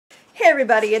Hey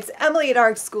everybody, it's Emily at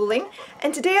Art Schooling,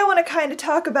 and today I want to kind of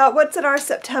talk about what's in our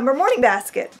September morning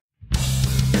basket.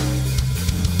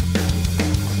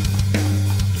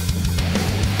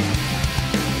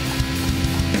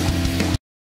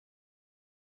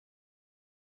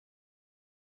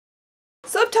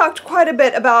 So I've talked quite a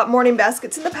bit about morning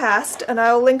baskets in the past, and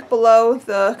I'll link below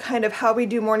the kind of how we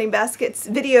do morning baskets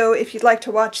video if you'd like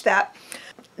to watch that.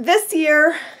 This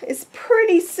year is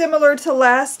pretty similar to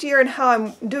last year in how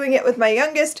I'm doing it with my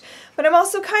youngest, but I'm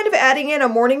also kind of adding in a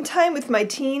morning time with my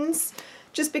teens,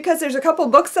 just because there's a couple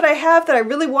books that I have that I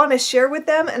really want to share with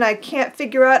them, and I can't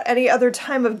figure out any other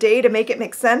time of day to make it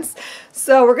make sense.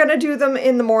 So we're going to do them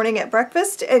in the morning at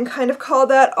breakfast and kind of call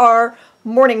that our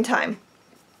morning time.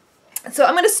 So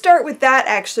I'm going to start with that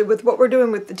actually, with what we're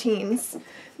doing with the teens.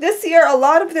 This year, a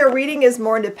lot of their reading is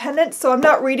more independent, so I'm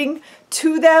not reading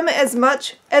to them as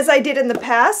much as I did in the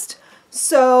past.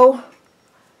 So,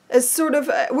 as sort of,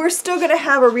 we're still going to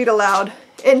have a read aloud.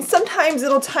 And sometimes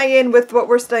it'll tie in with what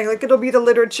we're studying, like it'll be the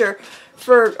literature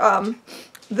for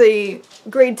the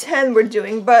grade 10 we're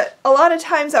doing. But a lot of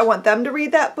times I want them to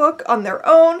read that book on their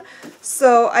own,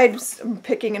 so I'm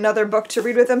picking another book to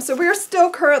read with them. So we're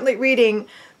still currently reading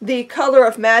The Color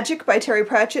of Magic by Terry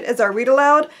Pratchett as our read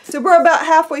aloud. So we're about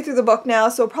halfway through the book now,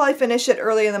 so we'll probably finish it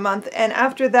early in the month. And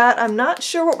after that, I'm not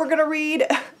sure what we're going to read.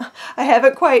 I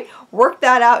haven't quite worked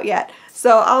that out yet.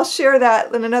 So I'll share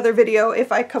that in another video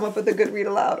if I come up with a good read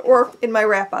aloud, or in my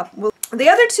wrap up. The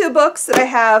other two books that I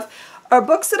have are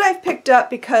books that I've picked up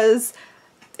because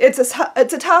it's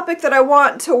a topic that I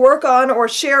want to work on or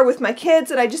share with my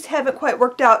kids, and I just haven't quite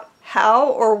worked out how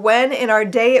or when in our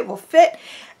day it will fit.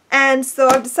 And so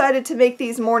I've decided to make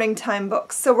these morning time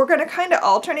books. So we're going to kind of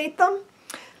alternate them.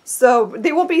 So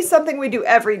they will be something we do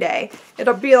every day.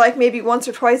 It'll be like maybe once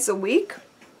or twice a week.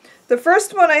 The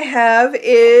first one I have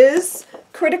is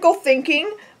Critical Thinking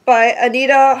by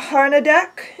Anita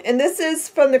Harnadek. And this is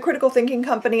from the Critical Thinking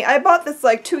Company. I bought this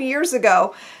like 2 years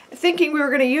ago thinking we were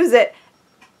going to use it.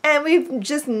 And we've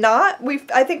just not.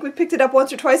 I think we picked it up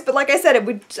once or twice, but like I said,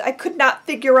 I could not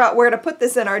figure out where to put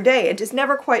this in our day. It just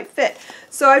never quite fit.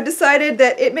 So I've decided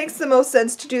that it makes the most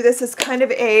sense to do this as kind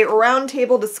of a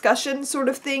roundtable discussion sort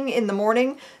of thing in the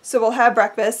morning. So we'll have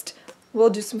breakfast. We'll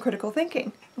do some critical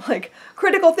thinking. Like,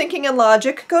 critical thinking and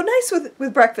logic go nice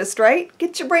with breakfast, right?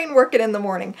 Get your brain working in the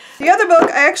morning. The other book,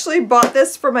 I actually bought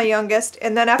this for my youngest,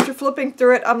 and then after flipping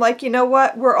through it, I'm like, you know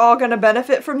what? We're all going to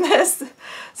benefit from this.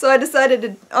 So I decided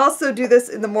to also do this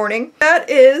in the morning. That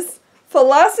is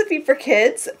Philosophy for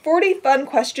Kids, 40 Fun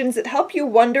Questions That Help You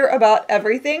Wonder About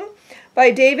Everything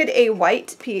by David A.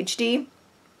 White, PhD.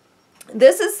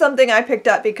 This is something I picked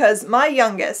up because my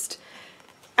youngest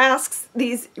asks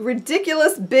these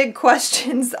ridiculous big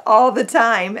questions all the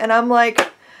time, and I'm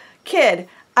like, kid,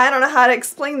 I don't know how to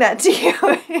explain that to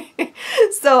you.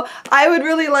 So I would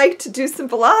really like to do some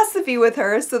philosophy with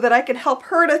her so that I can help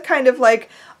her to kind of like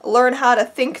learn how to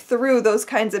think through those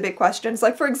kinds of big questions.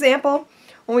 Like, for example,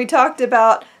 when we talked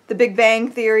about the Big Bang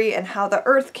Theory and how the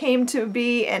Earth came to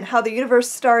be and how the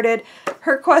universe started,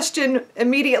 her question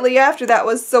immediately after that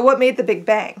was, so what made the Big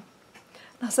Bang?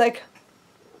 I was like,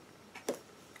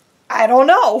 I don't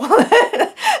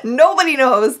know. Nobody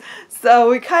knows. So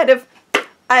we kind of,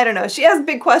 I don't know. She has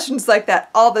big questions like that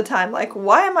all the time. Like,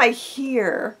 why am I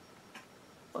here?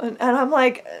 And I'm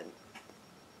like,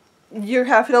 you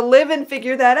have to live and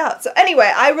figure that out. So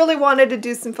anyway, I really wanted to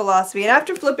do some philosophy. And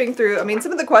after flipping through, I mean,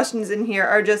 some of the questions in here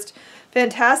are just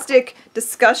fantastic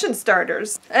discussion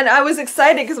starters. And I was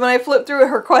excited because when I flipped through,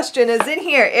 her question is in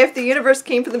here. If the universe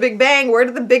came from the Big Bang, where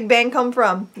did the Big Bang come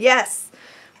from? Yes.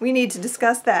 We need to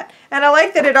discuss that. And I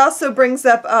like that it also brings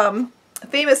up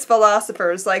famous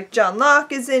philosophers, like John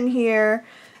Locke is in here,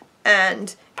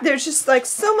 and there's just like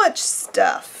so much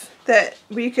stuff that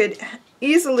we could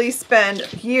easily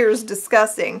spend years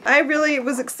discussing. I really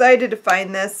was excited to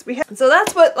find this. So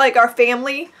that's what like our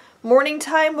family morning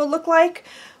time will look like.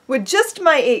 With just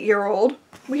my 8-year-old,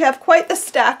 we have quite the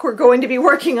stack we're going to be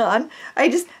working on.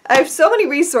 I have so many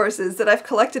resources that I've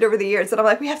collected over the years that I'm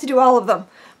like, we have to do all of them.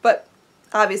 But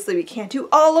obviously we can't do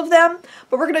all of them,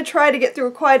 but we're going to try to get through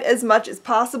quite as much as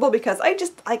possible because I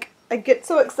just, like, I get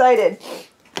so excited.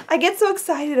 I get so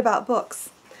excited about books.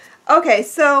 Okay,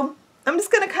 so I'm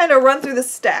just going to kind of run through the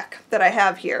stack that I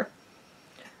have here.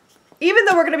 Even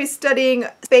though we're going to be studying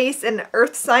space and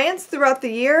earth science throughout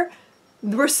the year,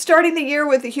 we're starting the year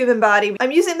with the human body.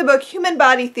 I'm using the book Human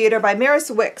Body Theater by Maris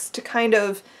Wicks to kind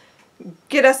of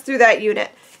get us through that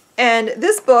unit. And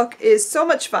this book is so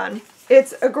much fun.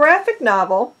 It's a graphic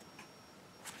novel,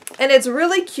 and it's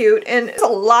really cute, and there's a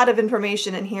lot of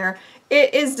information in here.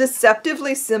 It is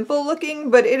deceptively simple looking,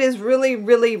 but it is really,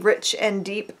 really rich and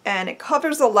deep, and it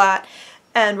covers a lot.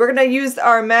 And we're going to use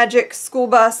our Magic School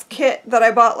Bus kit that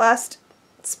I bought last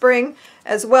spring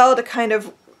as well to kind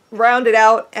of round it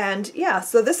out. And yeah,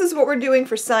 so this is what we're doing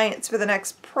for science for the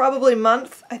next probably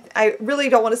month. I really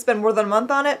don't want to spend more than a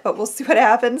month on it, but we'll see what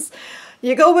happens.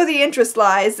 You go where the interest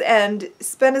lies and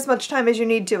spend as much time as you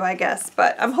need to, I guess.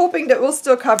 But I'm hoping that we'll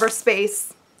still cover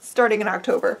space starting in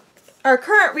October. Our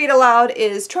current read aloud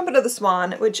is Trumpet of the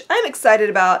Swan, which I'm excited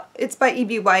about. It's by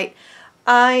E.B. White.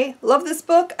 I love this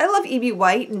book. I love E.B.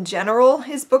 White in general.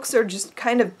 His books are just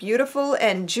kind of beautiful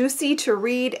and juicy to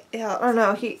read. I don't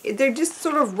know, they just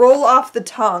sort of roll off the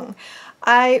tongue.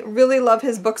 I really love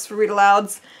his books for read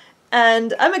alouds,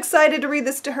 and I'm excited to read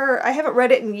this to her. I haven't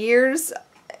read it in years,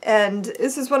 and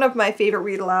this is one of my favorite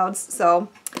read alouds, so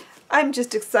I'm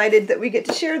just excited that we get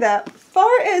to share that. As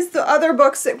far as the other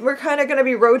books that we're kind of going to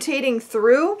be rotating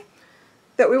through,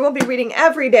 that we won't be reading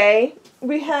every day,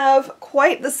 we have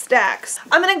quite the stacks.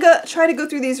 I'm going to try to go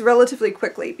through these relatively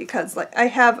quickly because I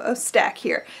have a stack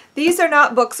here. These are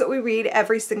not books that we read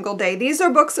every single day. These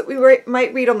are books that we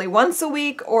might read only once a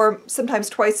week or sometimes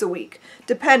twice a week,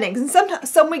 depending. And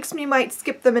some weeks we might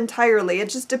skip them entirely. It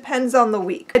just depends on the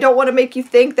week. I don't want to make you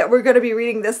think that we're going to be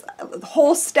reading this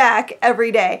whole stack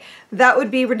every day. That would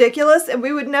be ridiculous, and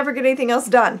we would never get anything else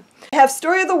done. I have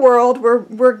Story of the World.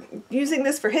 We're using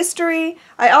this for history.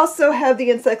 I also have the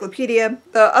encyclopedia,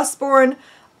 the Usborne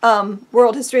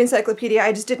World History Encyclopedia.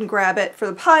 I just didn't grab it for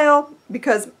the pile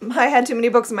because I had too many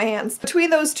books in my hands. Between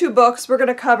those two books, we're going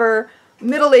to cover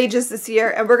Middle Ages this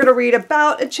year, and we're going to read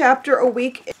about a chapter a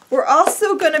week. We're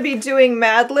also going to be doing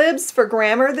Mad Libs for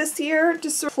grammar this year, to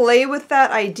sort of play with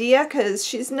that idea because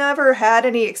she's never had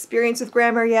any experience with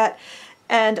grammar yet.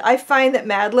 And I find that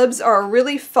Mad Libs are a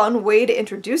really fun way to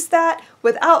introduce that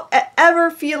without ever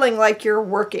feeling like you're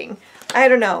working. I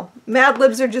don't know. Mad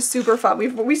Libs are just super fun.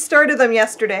 We started them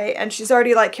yesterday, and she's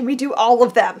already like, can we do all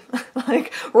of them?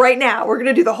 Like, right now. We're going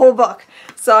to do the whole book.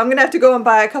 So I'm going to have to go and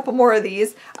buy a couple more of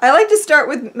these. I like to start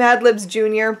with Mad Libs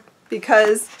Junior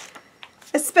because,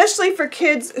 especially for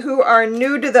kids who are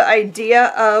new to the idea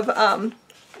of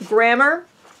grammar,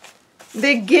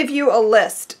 they give you a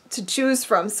list to choose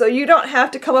from, so you don't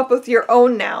have to come up with your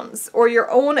own nouns or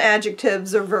your own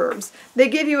adjectives or verbs. They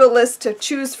give you a list to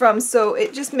choose from, so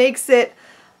it just makes it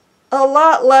a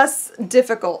lot less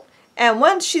difficult. And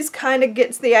once she's kind of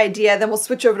gets the idea, then we'll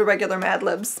switch over to regular Mad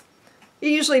Libs. It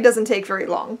usually doesn't take very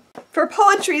long. For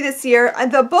poetry this year,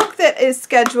 the book that is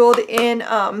scheduled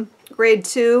in grade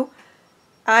 2,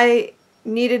 I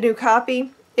need a new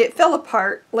copy. It fell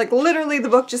apart. Like, literally the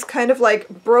book just kind of like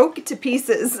broke to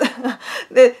pieces.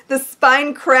 the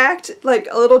spine cracked like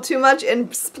a little too much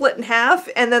and split in half,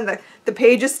 and then the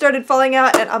pages started falling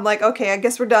out, and I'm like, okay, I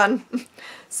guess we're done.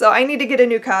 So I need to get a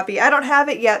new copy. I don't have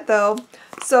it yet though.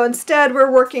 So instead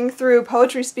we're working through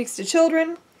Poetry Speaks to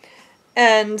Children,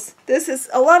 and this is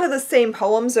a lot of the same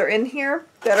poems are in here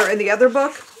that are in the other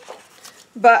book.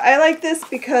 But I like this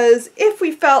because if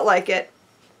we felt like it,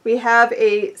 we have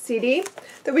a CD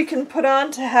that we can put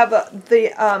on to have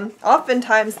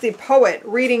oftentimes the poet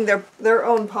reading their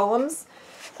own poems.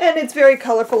 And it's very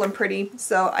colorful and pretty.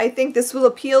 So I think this will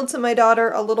appeal to my daughter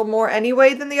a little more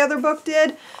anyway than the other book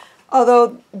did.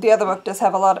 Although the other book does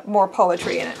have a lot more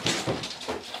poetry in it.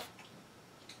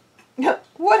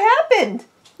 What happened?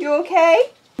 You okay?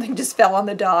 He just fell on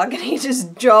the dog and he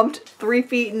just jumped 3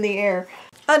 feet in the air.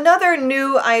 Another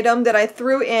new item that I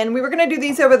threw in, we were going to do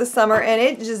these over the summer and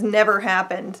it just never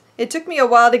happened. It took me a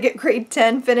while to get grade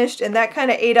 10 finished, and that kind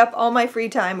of ate up all my free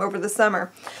time over the summer.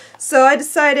 So I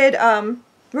decided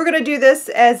we're going to do this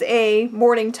as a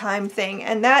morning time thing,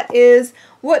 and that is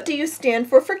What Do You Stand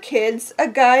For Kids? A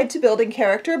Guide to Building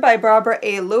Character by Barbara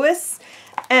A. Lewis.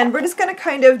 And we're just going to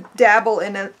kind of dabble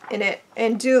in it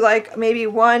and do like maybe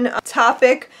one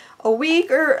topic a week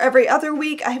or every other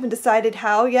week. I haven't decided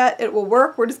how yet it will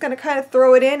work. We're just going to kind of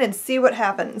throw it in and see what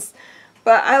happens.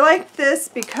 But I like this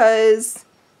because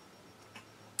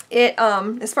it,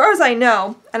 as far as I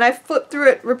know, and I've flipped through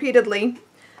it repeatedly,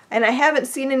 and I haven't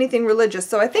seen anything religious,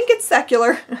 so I think it's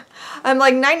secular. I'm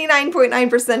like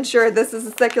 99.9% sure this is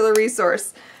a secular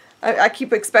resource. I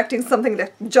keep expecting something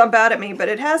to jump out at me, but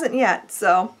it hasn't yet.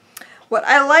 So what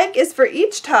I like is for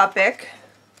each topic,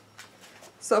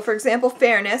 so for example,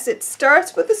 fairness, it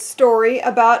starts with a story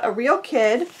about a real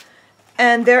kid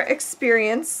and their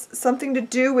experience, something to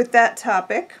do with that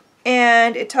topic.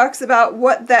 And it talks about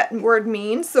what that word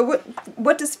means. So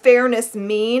what does fairness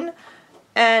mean?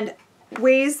 And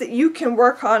ways that you can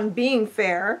work on being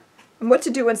fair. And what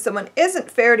to do when someone isn't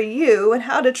fair to you, and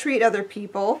how to treat other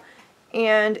people.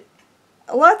 And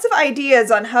lots of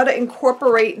ideas on how to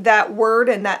incorporate that word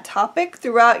and that topic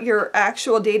throughout your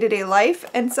actual day-to-day life.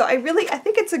 And so I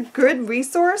think it's a good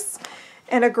resource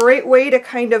and a great way to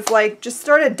kind of like just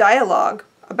start a dialogue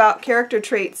about character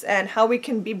traits and how we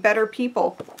can be better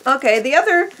people. Okay, the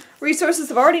other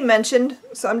resources I've already mentioned,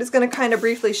 so I'm just going to kind of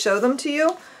briefly show them to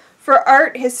you. For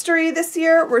art history this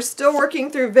year, we're still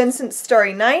working through Vincent's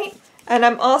Starry Night, and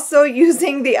I'm also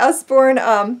using the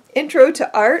Usborne Intro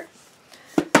to Art.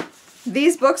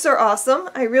 These books are awesome.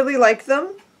 I really like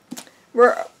them.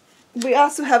 We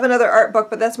also have another art book,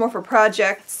 but that's more for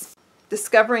projects.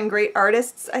 Discovering Great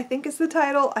Artists, I think is the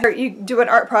title. You do an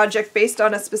art project based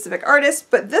on a specific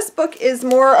artist, but this book is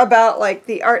more about like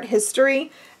the art history,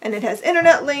 and it has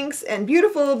internet links and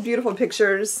beautiful, beautiful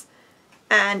pictures,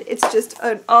 and it's just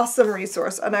an awesome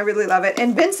resource, and I really love it.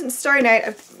 And Vincent's Starry Night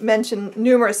I've mentioned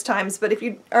numerous times, but if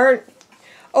you aren't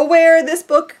aware, this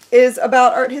book is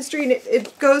about art history, and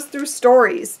it goes through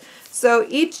stories. So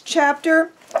each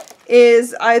chapter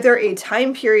is either a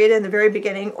time period in the very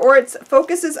beginning, or it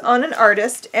focuses on an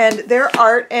artist and their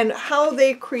art and how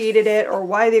they created it or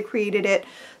why they created it,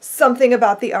 something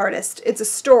about the artist. It's a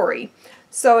story.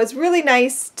 So it's really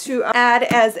nice to add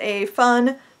as a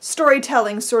fun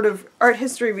storytelling sort of art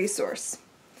history resource.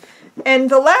 And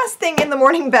the last thing in the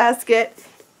morning basket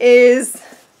is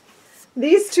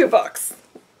these two books.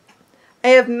 I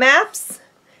have maps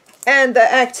and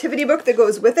the activity book that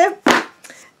goes with it.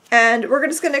 And we're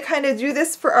just going to kind of do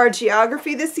this for our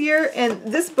geography this year. And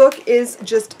this book is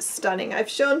just stunning. I've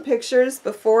shown pictures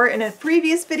before in a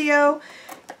previous video.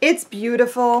 It's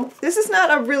beautiful. This is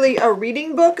not really a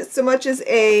reading book so much as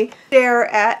a stare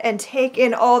at and take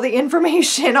in all the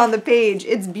information on the page.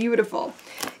 It's beautiful.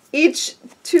 Each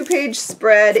 2-page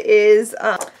spread is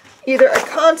either a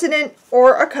continent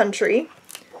or a country.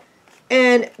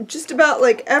 And just about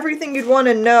like everything you'd want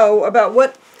to know about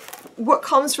what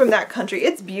comes from that country.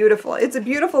 It's beautiful. It's a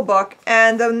beautiful book.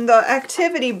 And then the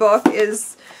activity book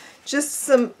is just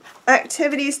some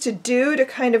activities to do to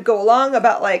kind of go along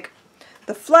about like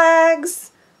the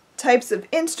flags, types of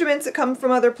instruments that come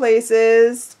from other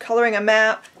places, coloring a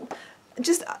map,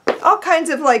 just all kinds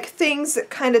of like things that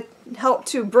kind of help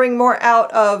to bring more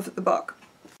out of the book.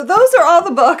 So those are all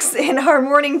the books in our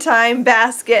morning time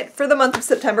basket for the month of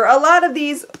September. A lot of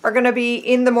these are going to be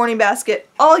in the morning basket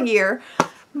all year,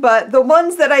 but the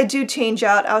ones that I do change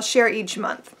out, I'll share each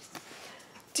month.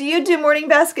 Do you do morning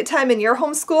basket time in your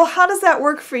homeschool? How does that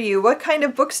work for you? What kind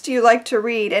of books do you like to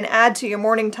read and add to your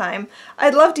morning time?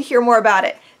 I'd love to hear more about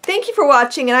it. Thank you for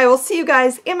watching, and I will see you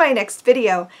guys in my next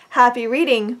video. Happy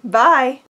reading. Bye!